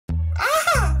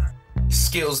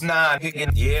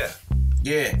BSKILLS9.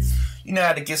 Yeah. You know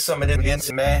how to get some of them in,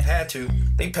 man. Had to.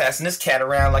 They passing this cat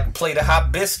around like a plate of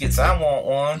hot biscuits. I want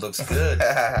one. Looks good.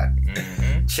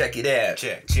 Check it out.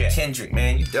 Check. Kendrick,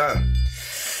 man, you done.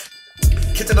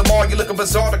 Get to the mall, you looking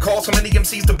bizarre to call so many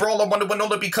MCs to brawl. I wonder when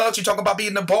all it because you talk about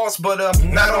being the boss, but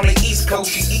not on the East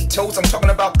Coast. You eat toast. I'm talking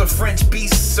about the French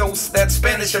beast that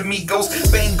Spanish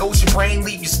amigos. Bang goes your brain,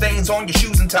 leave your stains on your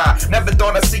shoes and tie. Never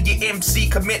thought I'd see your MC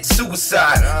commit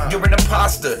suicide. You're an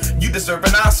imposter. You deserve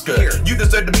an Oscar. You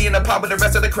deserve to be in a pot with the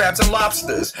rest of the crabs and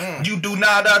lobsters. You do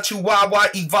nada to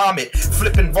eat vomit.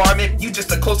 Flipping varmint. You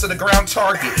just a close to the ground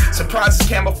target. Surprises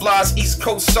camouflage East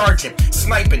Coast sergeant.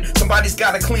 Sniping. Somebody's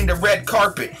gotta clean the red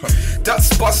carpet.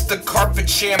 Dust buster carpet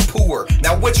shampooer.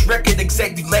 Now which record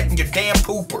exec you letting your damn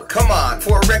pooper? Come on,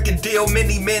 for a record deal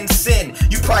many men sin.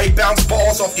 You probably bounce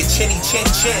balls off your chinny chin.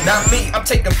 Not me, I'm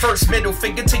taking first middle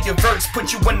finger to your verse.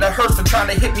 Put you in the hearse for trying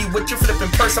to hit me with your flipping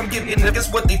purse. I'm giving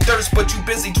niggas what they thirst, but you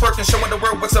busy twerking, showing the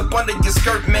world what's up under your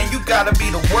skirt. Man, you gotta be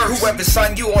the worst. Whoever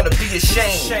signed you ought to be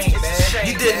ashamed.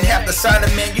 You didn't have to sign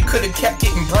him, man, you could've kept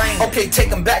getting brain. Okay, take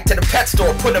him back to the pet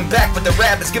store, put him back with the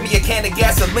rabbits. Give me a can of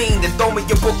gasoline, then throw me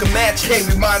your book of matches. Hey,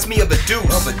 reminds me of a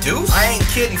deuce. I ain't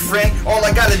kidding, friend. All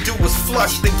I gotta do was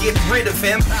flush to get rid of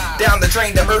him. Down the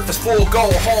drain, the earth is full, go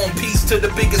home. Peace to the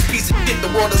biggest piece of shit the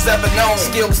world has ever known.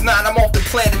 Skills 9, I'm off the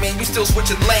planet, man. You still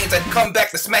switching lanes. I'd come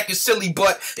back to smack your silly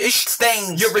butt. Ish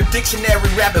stains. You're a dictionary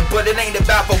rabbit, but it ain't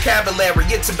about vocabulary.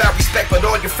 It's about respect, but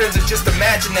all your friends are just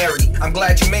imaginary. I'm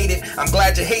glad you made it. I'm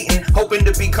glad you're hating. Hoping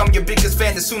to become your biggest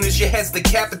fan as soon as your head's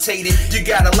decapitated. You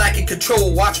gotta lack in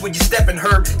control. Watch where you stepping,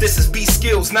 Herb. This is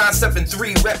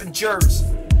BSKILLS973, reppin' Jers.